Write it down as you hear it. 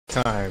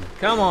time.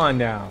 Come on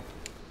now.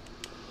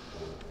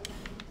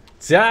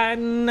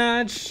 Tighten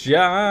that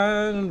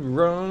shine,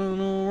 running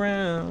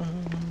around,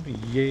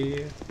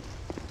 yeah.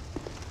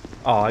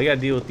 Oh, I gotta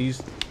deal with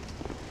these.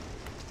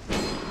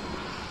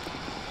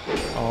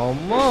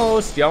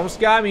 Almost. You almost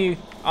got me.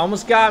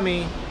 Almost got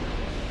me.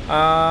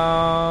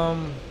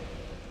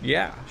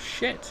 Yeah,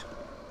 shit.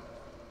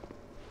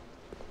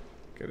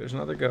 Okay, there's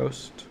another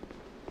ghost.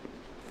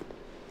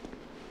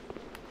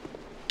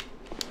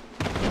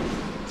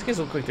 These guys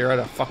look like they're out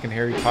of fucking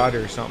Harry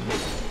Potter or something.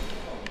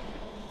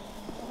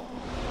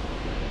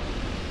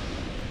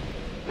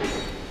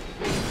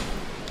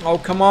 Oh,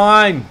 come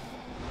on!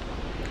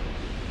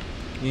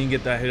 You didn't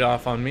get that hit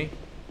off on me.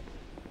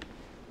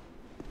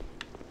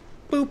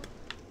 Boop.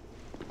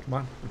 Come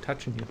on, I'm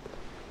touching you.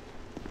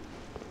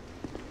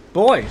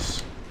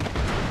 Boys!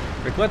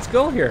 Rick, let's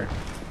go here.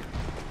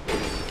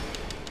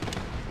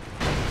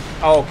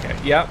 Oh, okay,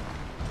 yep.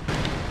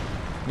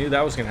 Knew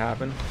that was gonna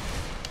happen.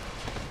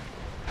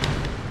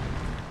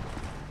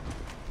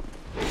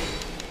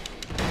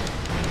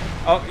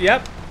 Oh,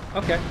 yep.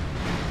 Okay.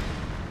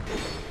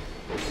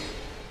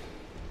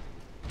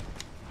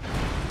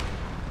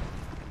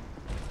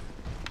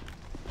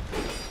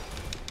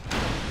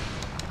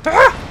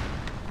 Ah!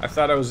 I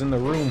thought I was in the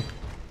room.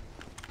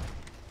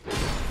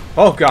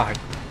 Oh, God.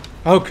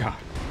 Oh, God.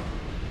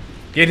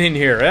 Get in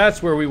here.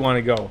 That's where we want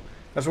to go.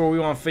 That's where we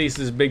want to face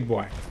this big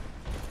boy.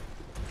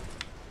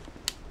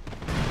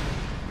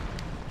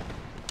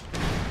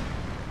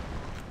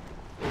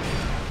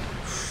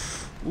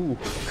 Ooh.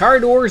 Car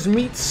doors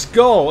meet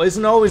skull.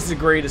 Isn't always the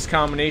greatest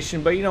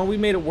combination, but you know, we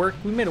made it work.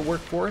 We made it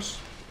work for us.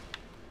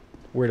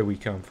 Where do we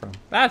come from?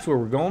 That's where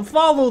we're going.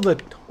 Follow the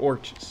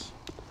torches.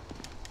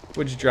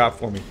 What'd you drop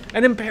for me?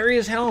 An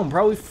Imperious helm.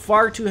 Probably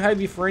far too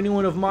heavy for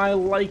anyone of my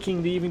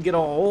liking to even get a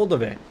hold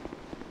of it.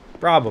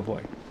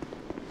 Probably.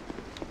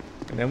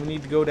 And then we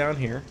need to go down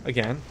here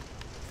again.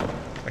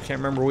 I can't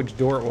remember which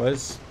door it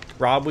was.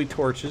 Probably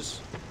torches.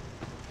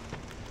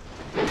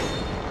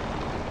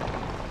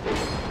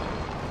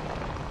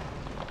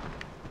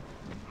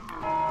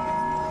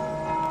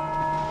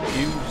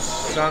 You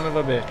son of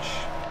a bitch.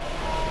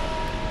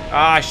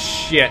 Ah,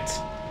 shit.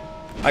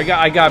 I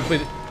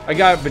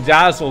got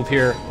bedazzled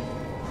here.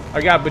 I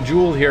got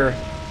bejeweled here.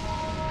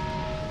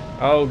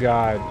 Oh,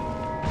 God.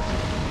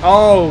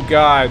 Oh,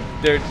 God.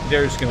 They're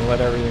just gonna let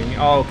everything...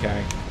 Oh,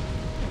 okay.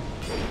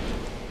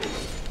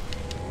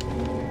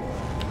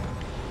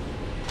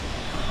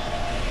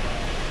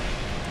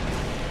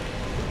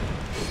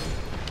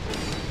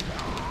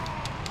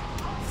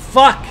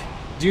 Fuck!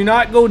 Do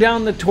not go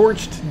down the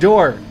torched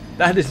door.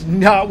 That is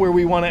not where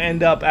we want to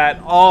end up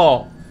at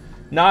all.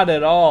 Not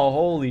at all.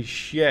 Holy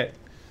shit.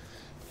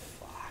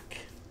 Fuck.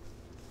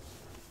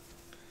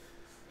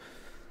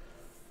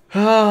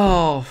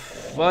 Oh,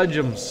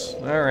 fudgems.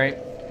 Alright.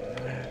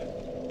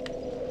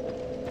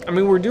 I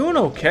mean, we're doing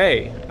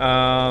okay.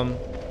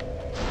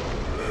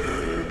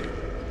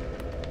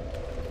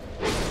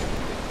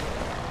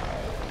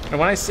 And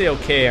when I say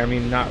okay, I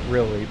mean not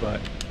really, but...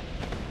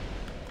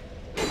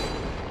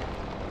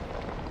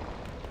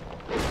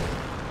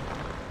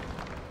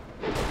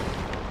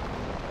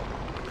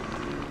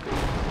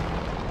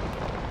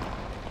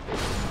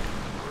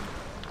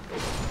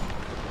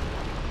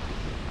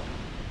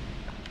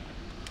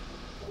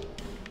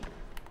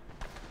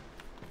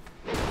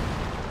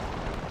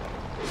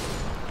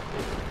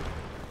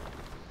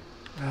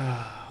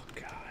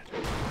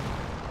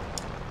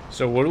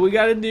 So what do we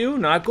got to do?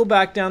 Not go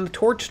back down the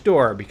torch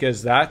door,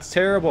 because that's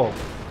terrible.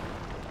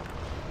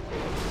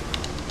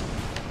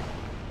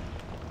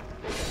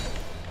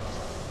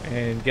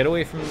 And get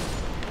away from...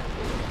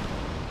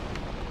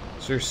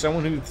 So there's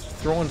someone who's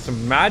throwing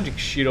some magic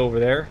shit over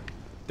there.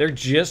 They're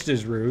just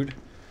as rude.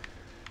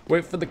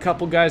 Wait for the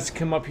couple guys to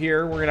come up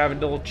here. We're going to have a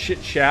little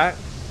chit chat.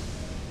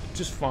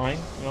 Just fine.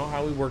 You know,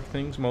 how we work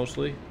things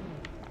mostly.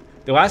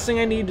 The last thing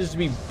I need is to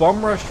be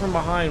bum rushed from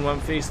behind when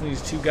I'm facing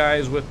these two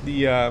guys with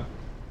the...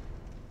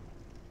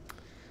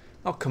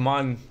 Oh, come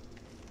on.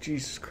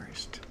 Jesus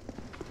Christ.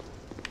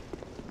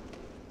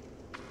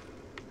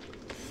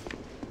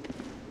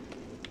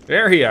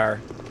 There you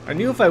are. I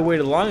knew if I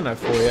waited long enough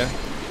for you,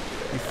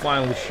 you'd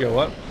finally show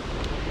up.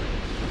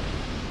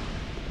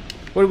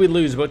 What did we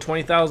lose? About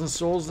 20,000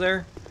 souls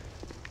there?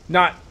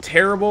 Not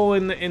terrible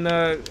in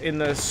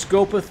the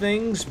scope of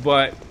things,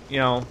 but, you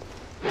know,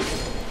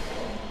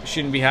 it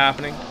shouldn't be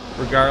happening,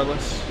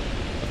 regardless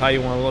of how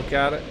you want to look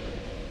at it.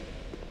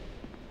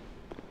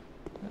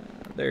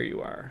 There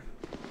you are.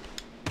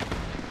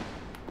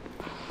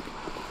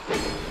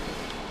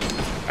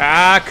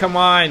 Ah, come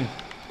on.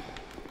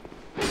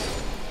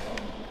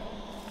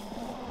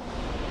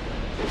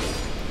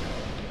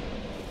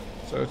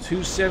 So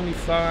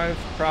 275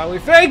 probably.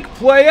 Fake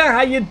player,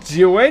 how you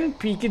doing?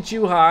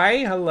 Pikachu,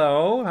 hi.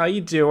 Hello, how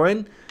you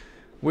doing?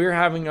 We're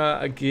having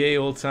a gay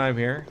old time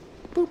here.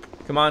 Boop.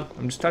 Come on,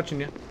 I'm just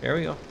touching you. There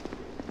we go.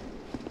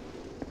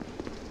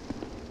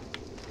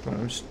 Come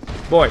on,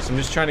 boys, I'm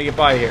just trying to get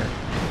by here.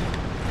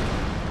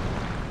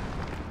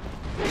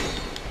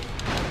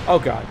 Oh,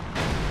 God.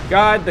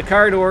 God, the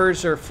car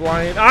doors are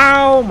flying.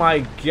 Oh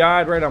my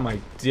God, right on my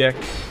dick.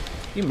 Can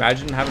you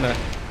imagine having to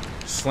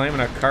slamming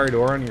a car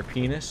door on your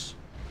penis?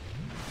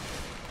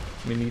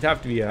 I mean, you'd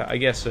have to be, I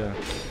guess,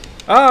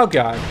 oh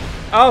God.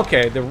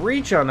 Okay, the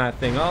reach on that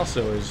thing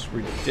also is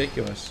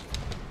ridiculous.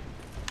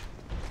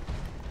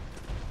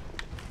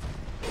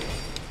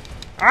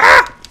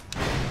 Ah!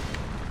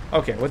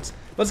 Okay, let's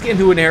get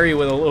into an area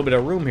with a little bit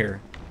of room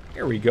here.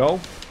 Here we go.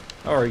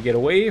 Alright, get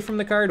away from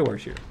the car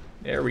doors here.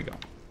 There we go.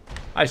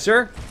 Hi,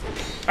 sir.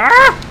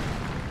 Ah!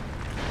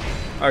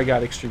 I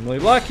got extremely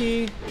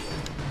lucky.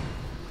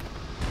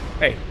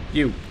 Hey,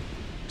 you.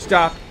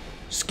 Stop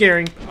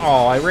scaring.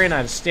 Oh, I ran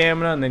out of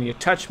stamina, and then you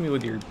touched me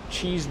with your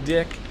cheese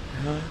dick.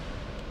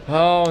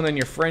 Oh, and then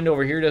your friend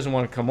over here doesn't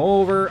want to come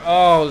over.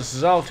 Oh, this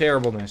is all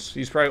terribleness.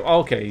 He's probably...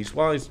 Okay, he's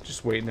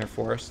just waiting there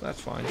for us.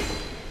 That's fine.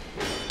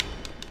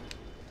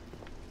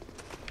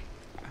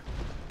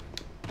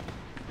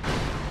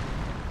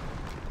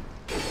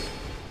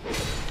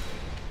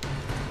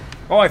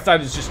 Oh, I thought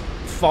it was just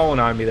falling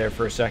on me there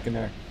for a second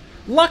there.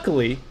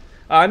 Luckily,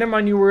 never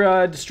mind, you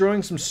were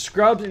destroying some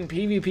scrubs in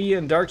PvP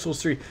and Dark Souls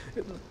 3.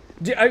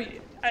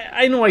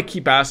 I know I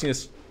keep asking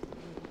this.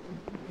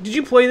 Did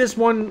you play this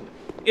one,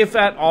 if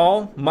at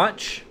all,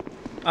 much?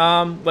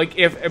 Like,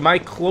 am I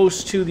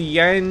close to the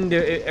end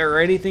or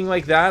anything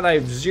like that? I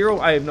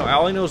have no...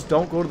 All I know is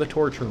don't go to the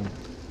torch room.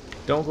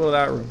 Don't go to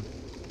that room.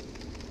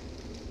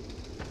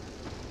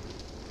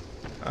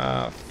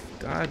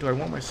 God, do I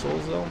want my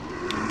souls, though?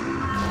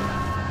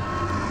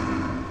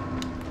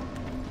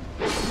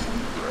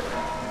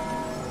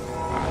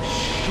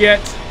 Shit.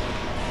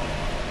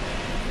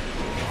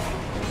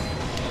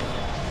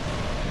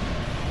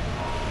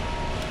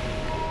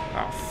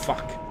 Oh,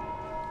 fuck.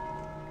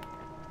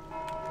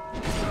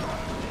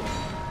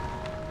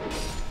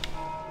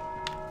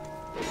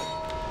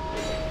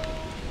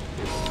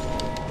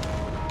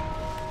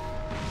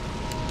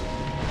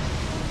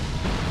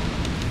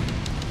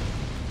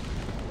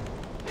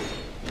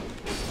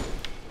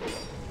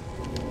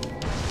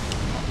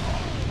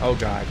 Oh,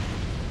 God.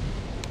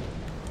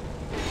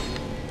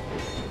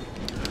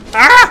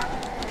 Ah!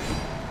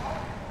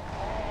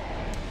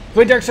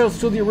 Played Dark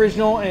Souls 2, the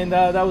original, and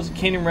that was...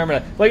 Can't even remember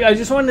that. Like, I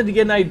just wanted to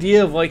get an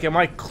idea of, like, am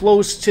I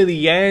close to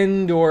the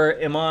end, or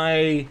am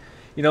I...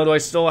 You know, do I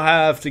still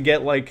have to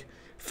get, like,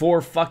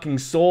 4 fucking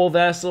soul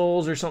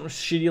vessels or something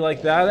shitty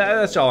like that?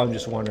 That's all I'm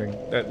just wondering.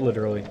 That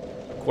literally.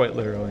 Quite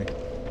literally.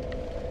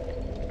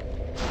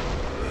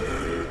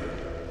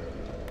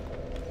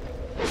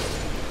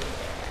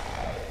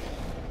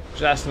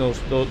 Just asking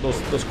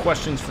those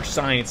questions for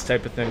science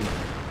type of thing.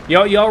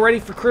 Y'all ready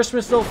for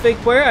Christmas, though, fake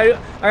player?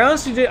 I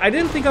honestly I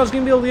didn't think I was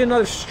gonna be able to get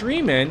another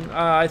stream in.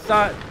 I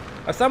thought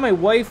my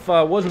wife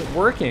wasn't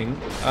working.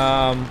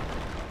 Not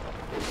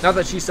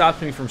that she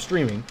stopped me from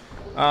streaming.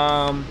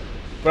 But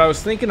I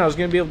was thinking I was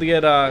gonna be able to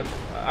get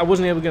I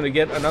wasn't able to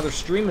get another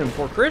stream in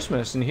before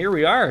Christmas, and here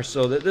we are.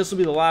 So this will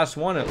be the last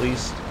one, at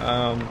least,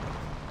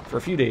 for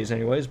a few days,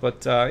 anyways.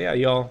 But yeah,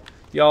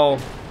 y'all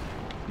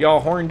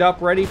horned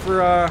up, ready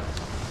for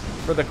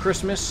the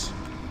Christmas.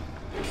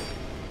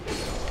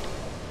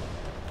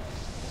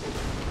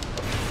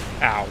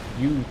 Ow,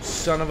 you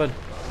son of a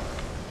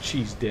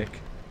cheese dick.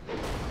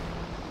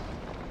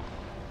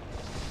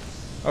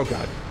 Oh,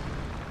 God.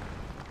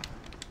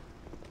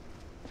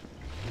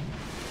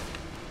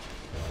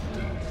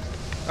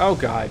 Oh,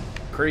 God.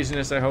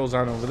 Craziness that holds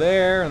on over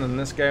there, and then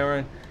this guy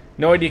around.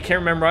 No idea, can't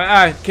remember.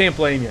 Can't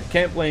blame you.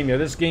 Can't blame you.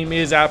 This game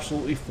is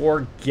absolutely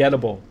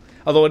forgettable.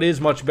 Although it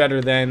is much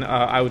better than,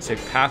 I would say,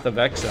 Path of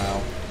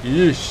Exile.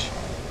 Yeesh.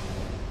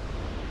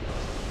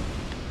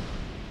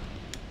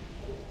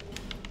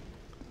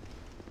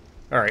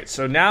 Alright,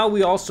 so now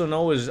we also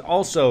know is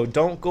also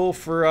don't go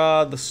for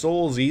the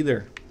souls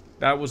either.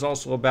 That was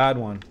also a bad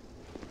one.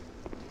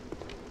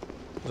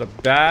 It was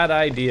a bad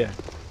idea.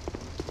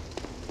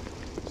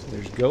 So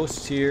there's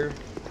ghosts here.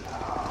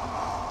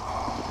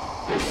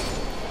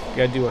 You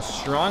gotta do a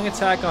strong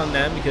attack on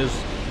them because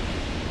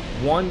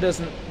one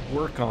doesn't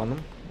work on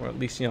them. Or at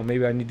least, you know,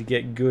 maybe I need to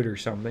get good or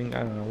something. I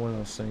don't know, one of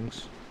those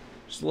things.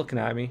 Just looking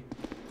at me.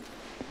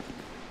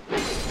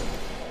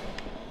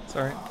 It's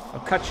alright. I'll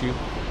cut you.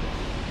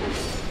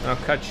 I'll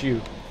cut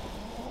you.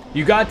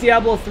 You got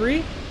Diablo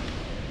 3?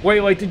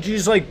 Wait, did you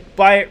just, like,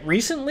 buy it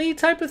recently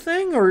type of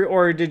thing?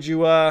 Or did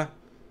you,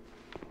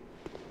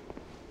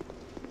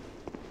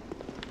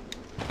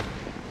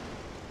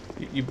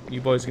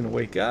 You boys gonna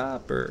wake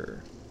up,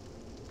 or...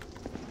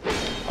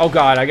 Oh,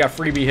 God, I got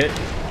freebie hit.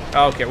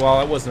 Okay,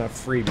 well, it wasn't a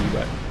freebie,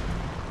 but...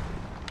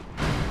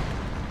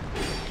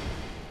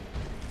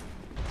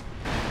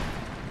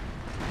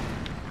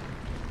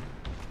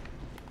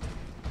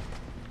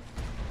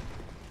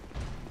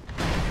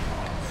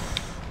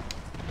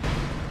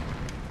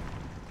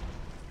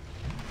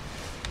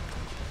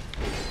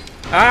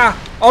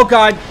 Ah! Oh,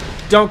 God!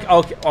 Don't...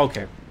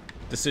 Okay.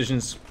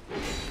 Decisions.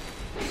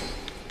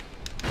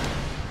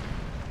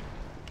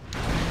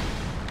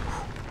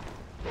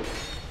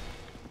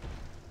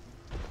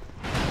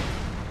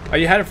 Oh,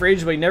 you had it for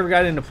ages, but you never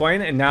got into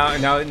playing it, and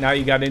now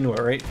you got into it,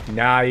 right?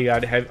 Now you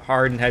got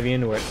hard and heavy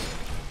into it.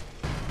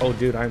 Oh,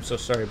 dude, I'm so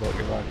sorry about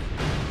your luck.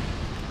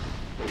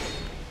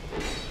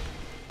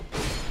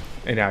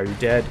 And now you're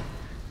dead.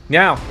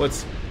 Now,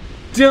 let's...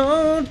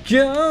 Don't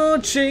go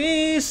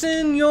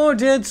chasing your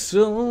dead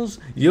souls.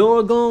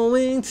 You're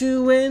going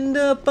to end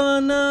up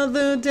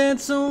another dead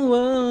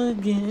soul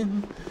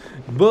again.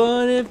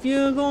 But if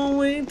you're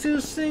going to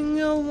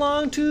sing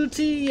along to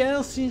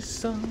TLC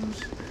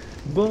songs,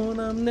 but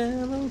I'm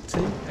never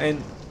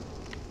and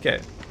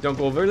okay, don't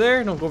go over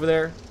there. Don't go over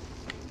there.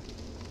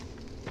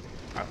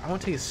 I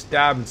want to take a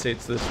stab and say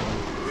it's this one.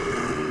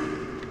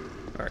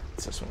 All right,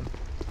 it's this one.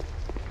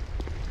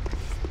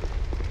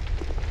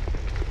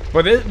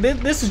 But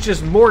this is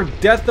just more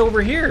death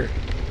over here.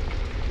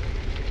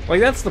 Like,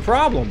 that's the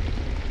problem.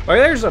 Like,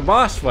 there's a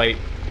boss fight.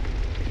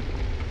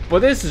 But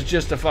this is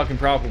just a fucking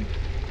problem.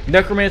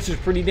 Necromancer's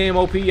pretty damn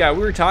OP. Yeah, we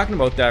were talking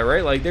about that,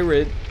 right? Like, they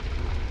were...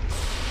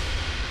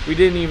 We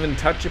didn't even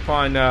touch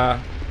upon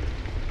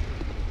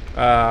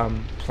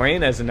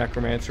playing as a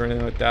Necromancer or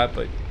anything like that.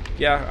 But,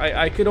 yeah,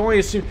 I could only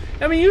assume...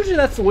 I mean, usually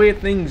that's the way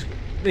things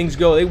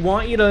go. They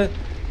want you to...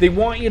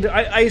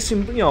 I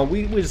assume, you know,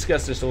 we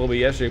discussed this a little bit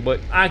yesterday, but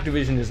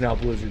Activision is now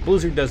Blizzard.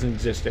 Blizzard doesn't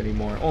exist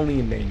anymore, only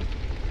in name.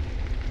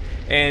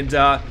 And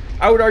I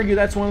would argue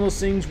that's one of those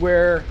things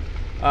where,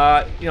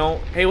 you know,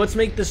 hey, let's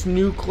make this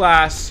new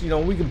class, you know,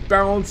 we can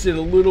balance it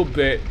a little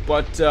bit,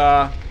 but,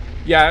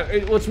 yeah,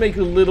 let's make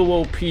it a little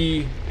OP,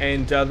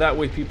 and that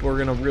way people are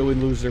going to really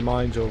lose their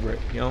minds over it,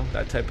 you know,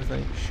 that type of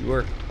thing.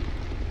 Sure.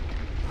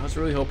 I was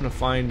really hoping to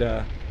find...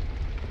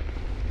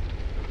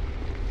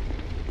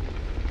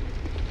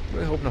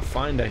 Really hoping to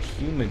find a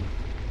human.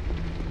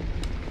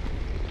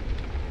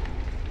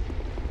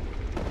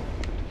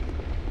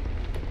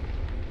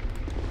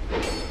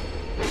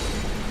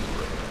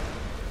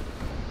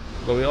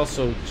 But we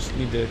also just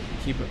need to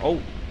keep it.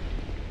 Oh!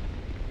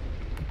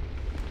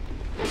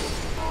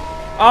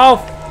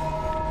 Oh!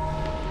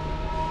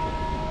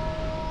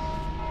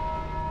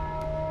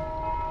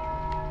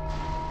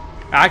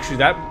 Actually,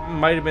 that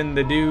might have been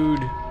the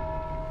dude.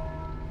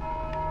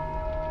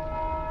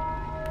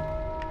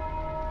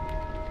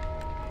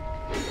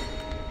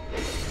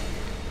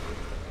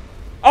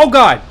 Oh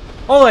god!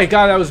 Oh my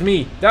god, that was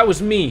me. That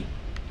was me.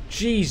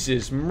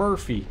 Jesus,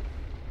 Murphy.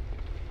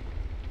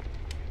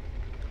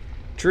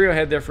 Trio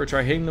head there for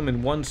try hitting them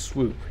in one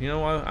swoop. You know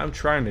what? I'm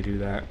trying to do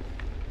that.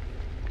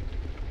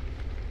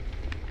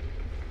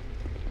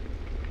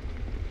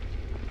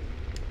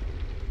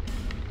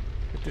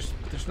 But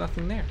there's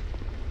nothing there.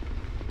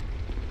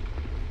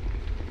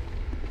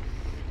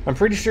 I'm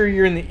pretty sure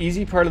you're in the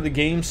easy part of the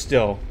game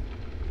still.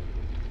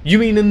 You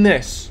mean in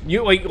this?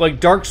 You like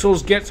Dark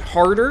Souls gets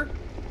harder?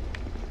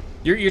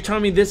 You're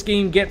telling me this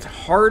game gets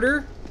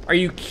harder? Are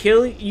you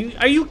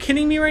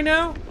kidding me right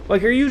now?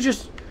 Like, are you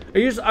just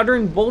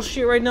uttering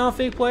bullshit right now,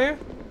 fake player?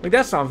 Like,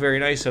 that's not very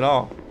nice at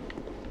all.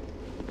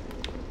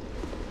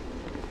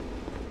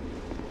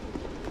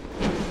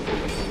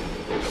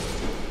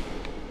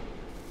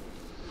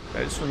 Did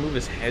I just remove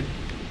his head?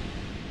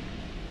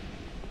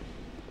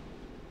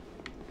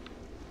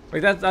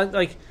 Like that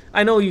like,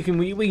 I know we can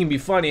be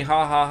funny,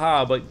 ha ha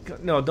ha,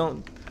 but no,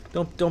 don't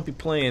be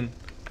playing.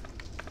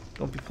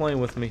 Don't be playing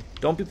with me.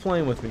 Don't be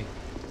playing with me.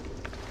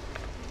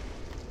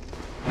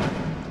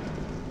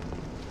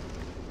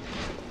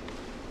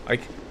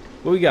 Like,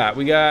 what we got?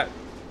 We got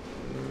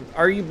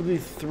arguably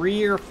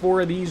 3 or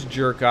 4 of these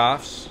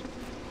jerk-offs.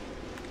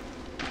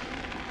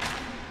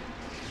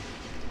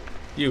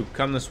 You,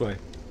 come this way.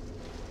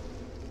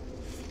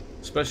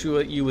 Especially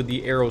with you with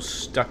the arrow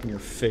stuck in your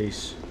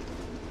face.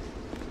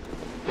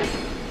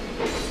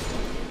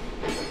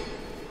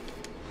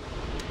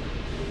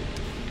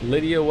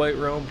 Lydia White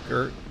Robe,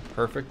 Gert.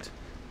 Perfect.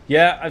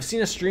 Yeah, I've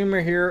seen a streamer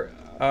here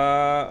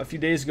a few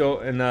days ago,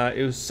 and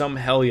it was some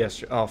hell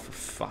yesterday. Oh, for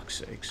fuck's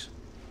sakes.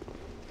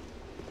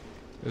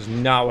 It was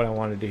not what I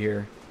wanted to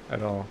hear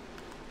at all.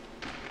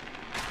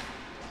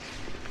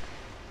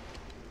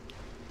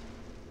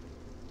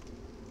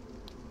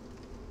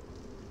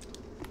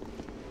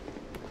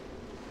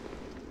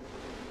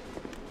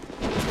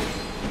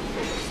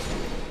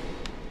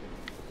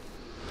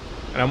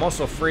 And I'm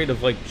also afraid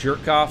of, like,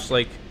 jerk-offs,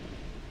 like...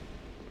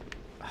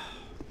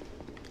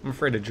 I'm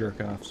afraid of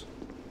jerk-offs.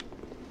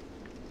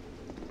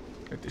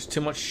 Like, there's too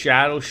much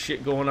shadow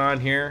shit going on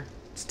here.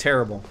 It's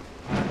terrible.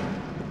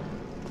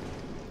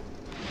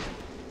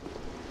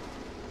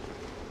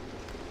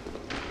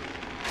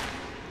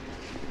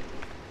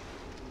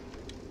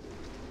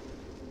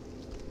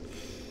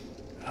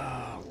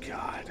 Oh,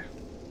 God.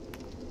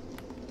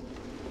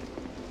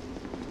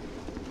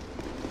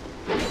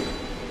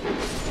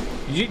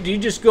 Do you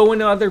just go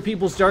into other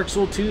people's Dark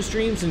Souls 2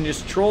 streams and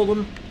just troll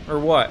them? Or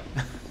what?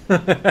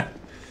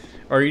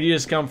 Or you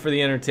just come for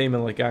the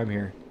entertainment like I'm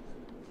here?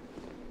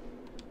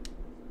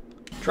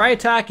 Try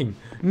attacking.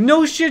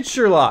 No shit,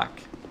 Sherlock.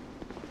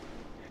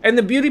 And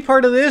the beauty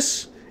part of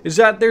this is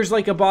that there's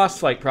like a boss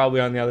fight probably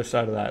on the other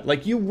side of that.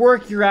 Like, you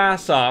work your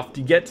ass off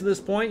to get to this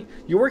point.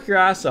 You work your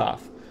ass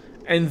off.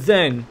 And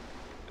then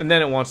And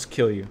then it wants to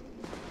kill you.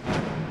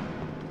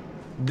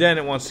 Then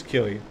it wants to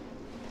kill you.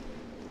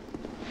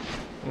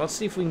 Let's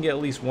see if we can get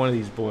at least one of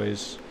these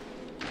boys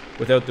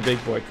without the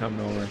big boy coming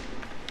over.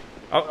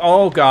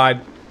 Oh God.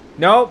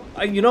 No,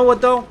 you know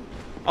what though?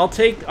 I'll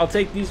take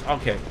these.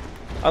 Okay.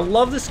 I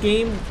love this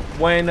game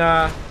when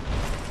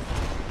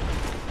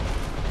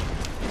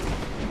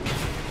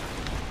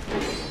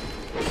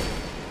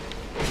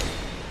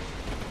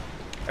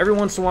every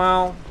once in a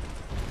while.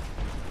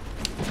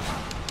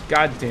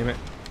 God damn it.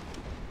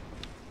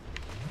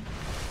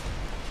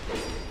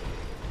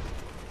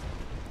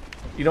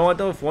 You know what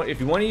though? If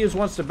you want to use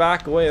wants to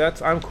back away,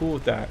 I'm cool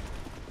with that.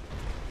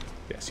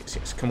 Yes, yes,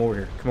 yes. Come over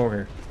here. Come over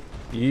here.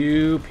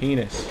 You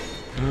penis.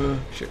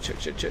 Shit,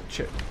 shit, shit, shit,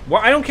 shit. Well,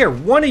 I don't care.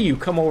 One of you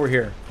come over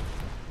here.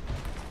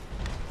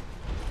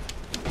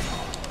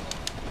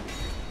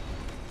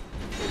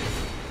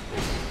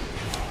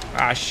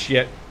 Ah,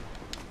 shit.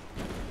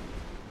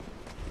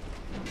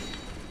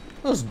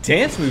 Those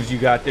dance moves you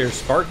got there,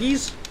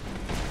 Sparkies.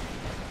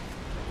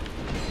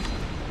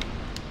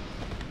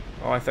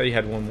 Oh, I thought you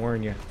had one more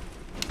in you.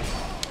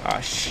 Ah,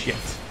 shit.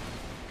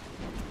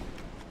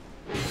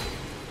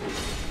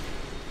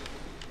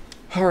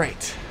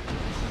 Alright.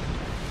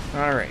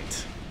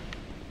 Alright.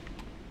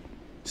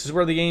 This is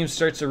where the game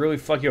starts to really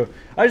fuck you up.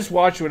 I just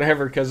watch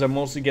whatever because I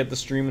mostly get the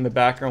stream in the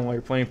background while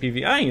you're playing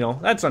PvE. You know,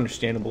 that's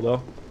understandable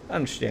though.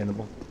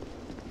 Understandable.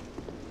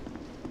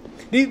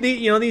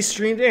 These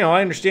streams,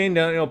 I understand,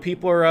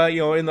 people are,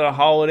 in the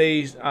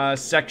holiday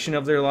section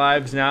of their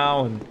lives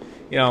now, and,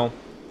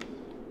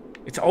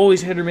 it's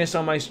always hit or miss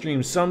on my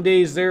streams. Some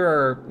days there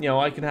are,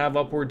 I can have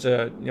upwards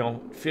of,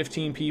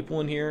 15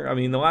 people in here. I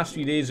mean, the last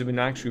few days have been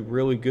actually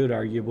really good,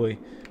 arguably.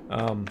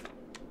 And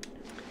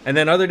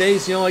then other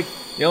days, like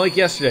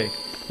yesterday,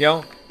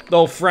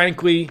 though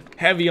frankly,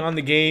 heavy on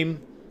the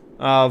game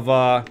of,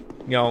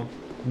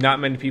 not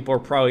many people are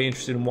probably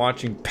interested in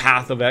watching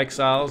Path of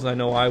Exiles. I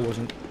know I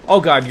wasn't.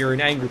 Oh God, you're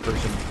an angry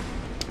person.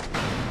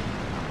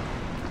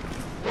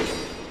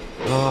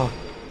 Oh.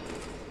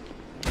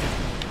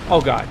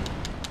 Oh God.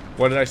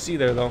 What did I see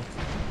there, though?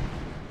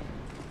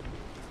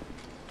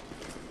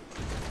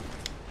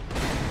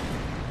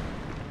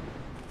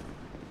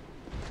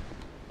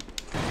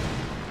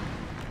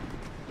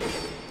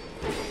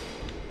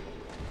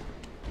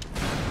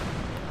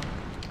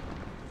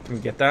 Can we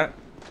get that?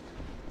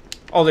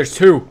 Oh, there's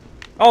two.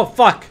 Oh,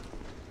 fuck.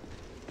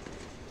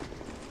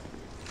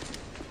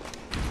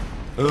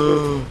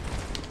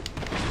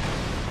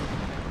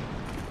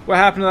 What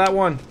happened to that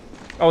one?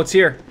 Oh, it's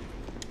here.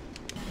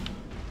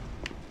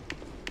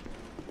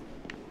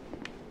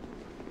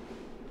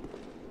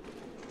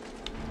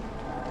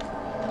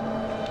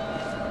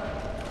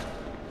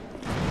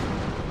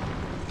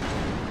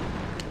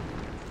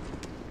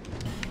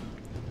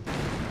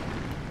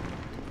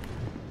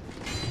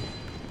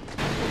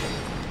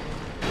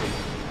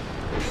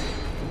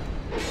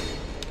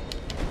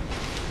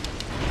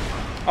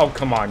 Oh,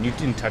 come on. You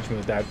didn't touch me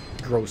with that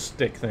gross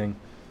stick thing.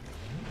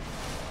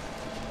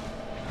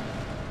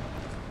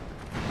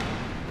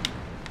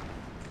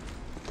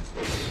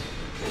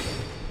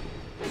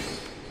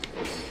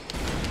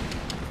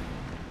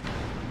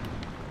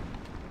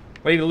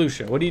 Lady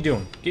Lucia, what are you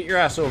doing? Get your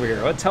ass over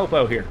here. Let's help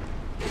out here.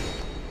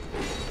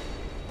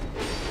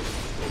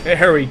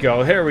 There we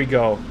go. There we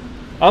go.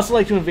 I also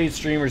like to invade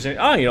streamers and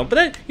but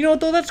that, you know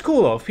what though, that's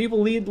cool though. If people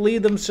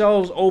leave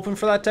themselves open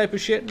for that type of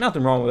shit,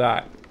 nothing wrong with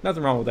that.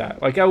 Nothing wrong with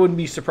that. Like, I wouldn't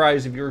be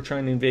surprised if you were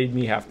trying to invade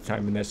me half the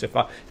time in this. If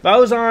I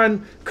was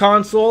on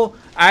console,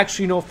 I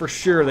actually know for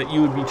sure that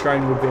you would be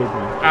trying to invade me.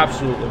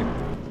 Absolutely.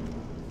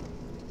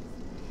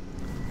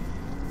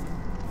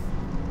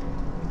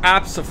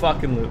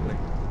 Abso-fucking-lutely.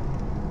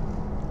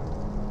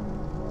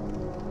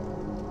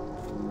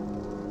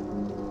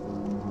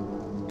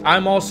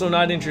 I'm also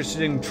not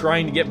interested in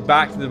trying to get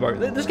back to the bar.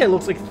 This guy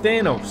looks like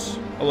Thanos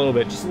a little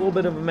bit. Just a little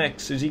bit of a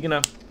mix. Is he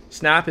gonna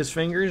snap his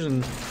fingers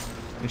and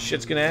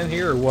shit's gonna end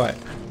here or what?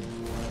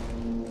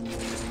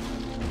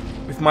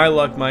 With my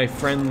luck, my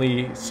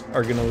friendlies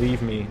are gonna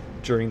leave me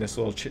during this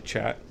little chit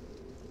chat.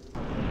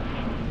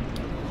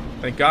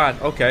 Thank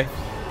God. Okay.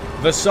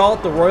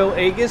 Vasalt, the Royal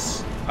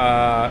Aegis.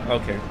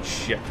 Okay.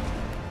 Shit.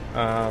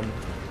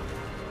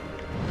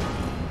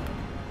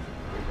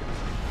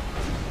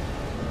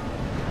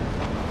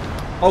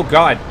 Oh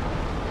God.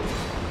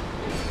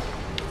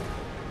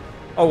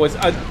 Oh,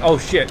 oh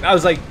shit. I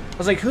was like,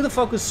 who the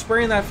fuck was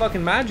spraying that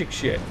fucking magic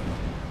shit?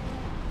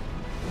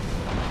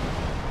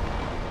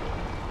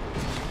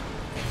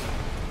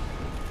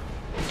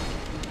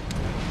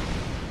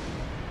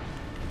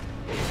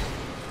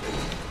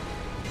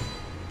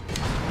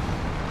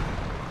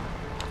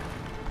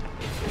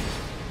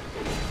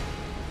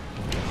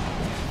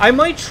 I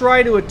might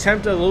try to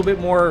attempt a little bit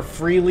more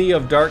freely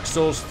of Dark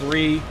Souls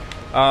 3,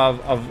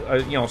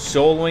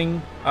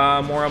 soloing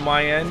more on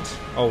my end.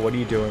 Oh, what are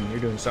you doing?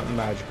 You're doing something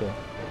magical.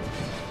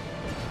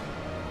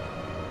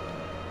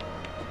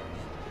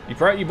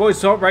 You boys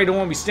don't want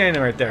to be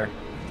standing right there.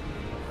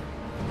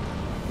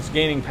 He's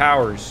gaining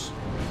powers.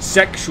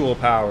 Sexual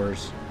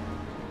powers.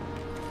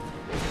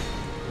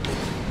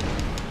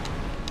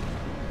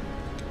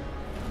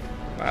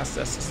 Last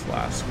Estus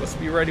Flask. Let's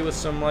be ready with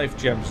some life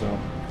gems, though.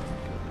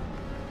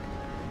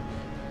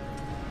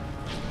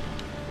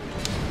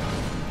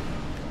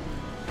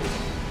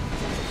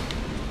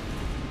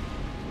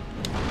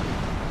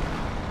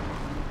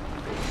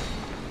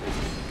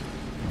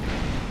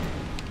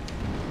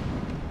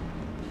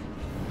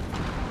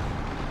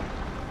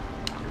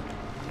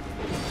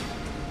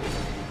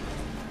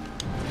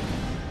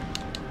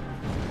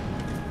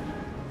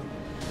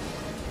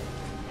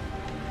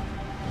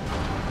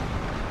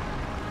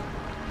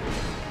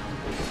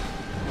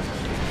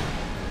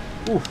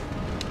 Oof.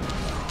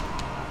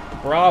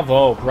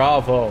 Bravo,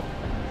 bravo.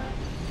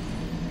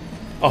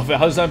 Oh, if it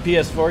was on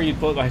PS4, you'd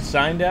put my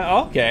sign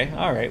down? Okay,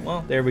 alright,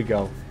 well, there we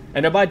go.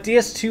 And I bought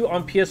DS2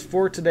 on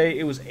PS4 today.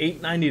 It was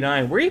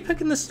 $8.99. Where are you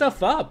picking this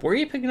stuff up? Where are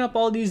you picking up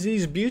all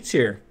these buttes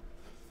here?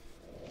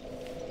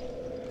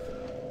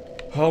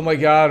 Oh my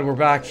god, we're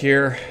back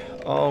here.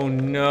 Oh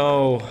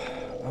no.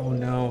 Oh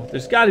no.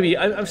 There's gotta be,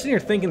 I'm sitting here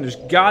thinking there's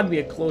gotta be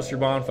a closer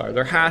bonfire.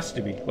 There has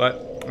to be,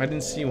 but I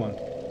didn't see one.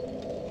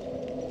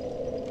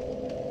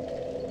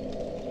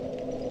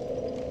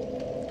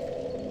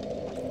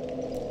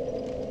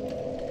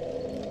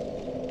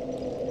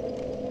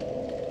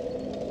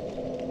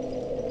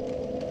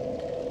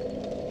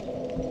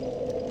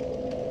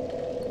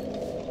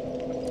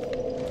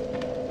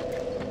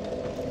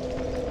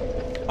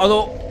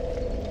 Although,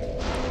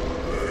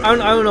 I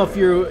don't know if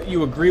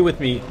you agree with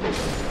me.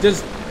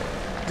 Does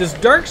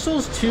Dark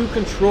Souls 2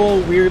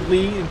 control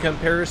weirdly in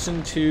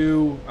comparison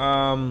to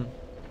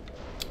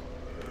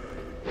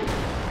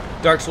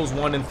Dark Souls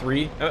 1 and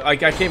 3?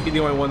 Like, I can't be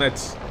the only one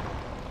that's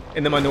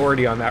in the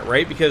minority on that,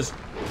 right? Because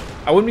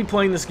I wouldn't be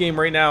playing this game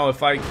right now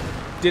if I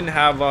didn't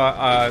have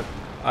a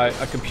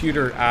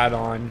computer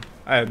add-on.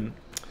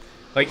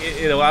 Like,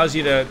 it allows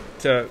you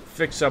to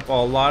fix up a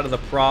lot of the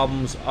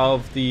problems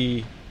of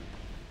the...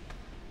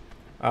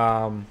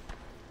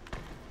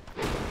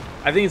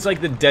 I think it's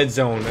like the dead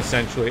zone,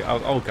 essentially.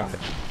 Oh god.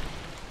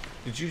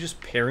 Did you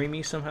just parry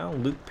me somehow?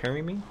 Luke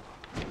parry me?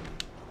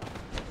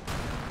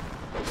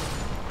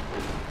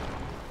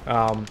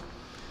 I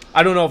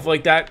don't know if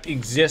like that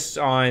exists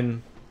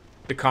on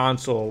the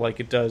console like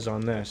it does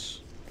on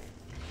this.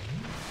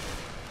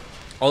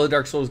 All the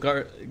Dark Souls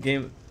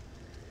game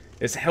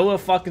is hella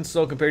fucking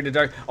slow compared to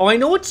Dark... Oh, I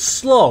know it's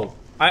slow.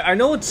 I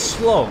know it's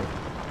slow.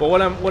 But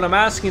what I'm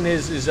asking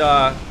is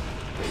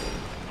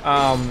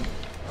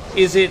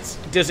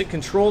does it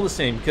control the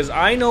same? Because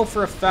I know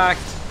for a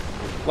fact,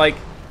 like,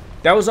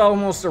 that was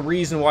almost a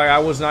reason why I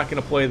was not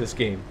going to play this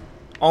game.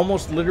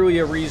 Almost literally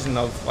a reason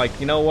of, like,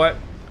 you know what?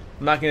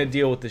 I'm not going to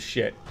deal with this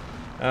shit.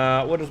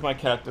 What is my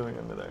cat doing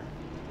under there?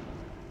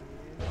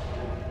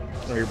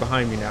 Oh, you're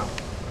behind me now.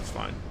 That's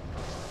fine.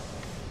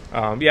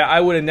 Yeah, I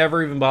would have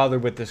never even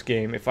bothered with this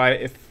game. If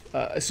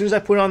as soon as I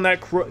put on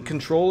that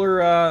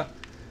controller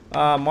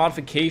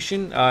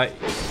modification,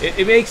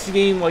 it makes the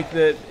game like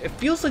it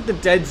feels like the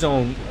dead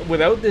zone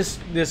without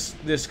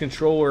this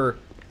controller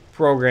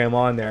program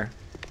on there.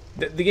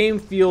 The game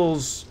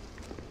feels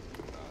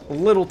a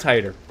little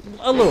tighter,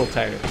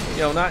 you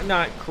know,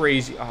 not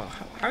crazy.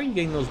 Oh, how are you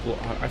getting those blows?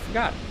 I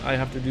forgot I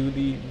have to do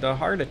the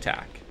heart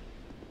attack,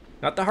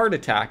 not the heart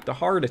attack, the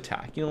heart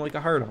attack, you know, like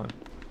a heart on,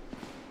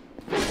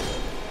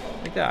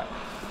 like that.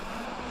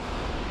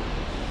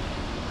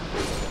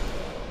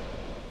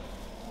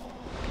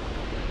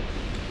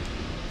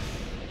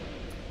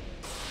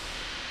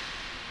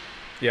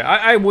 Yeah,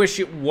 I wish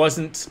it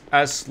wasn't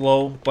as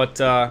slow,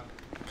 but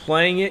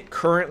playing it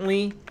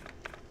currently,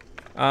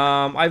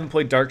 I haven't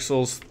played Dark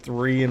Souls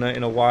 3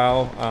 in a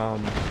while,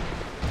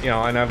 you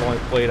know, and I've only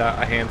played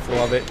a handful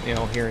of it, you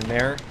know, here and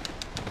there.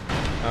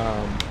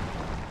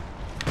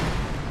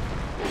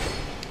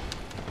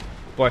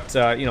 But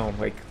you know,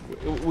 like,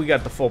 we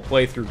got the full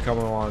playthrough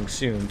coming along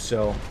soon,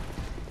 so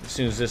as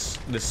soon as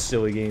this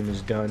silly game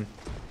is done.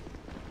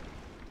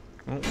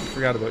 Oh, I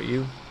forgot about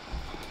you.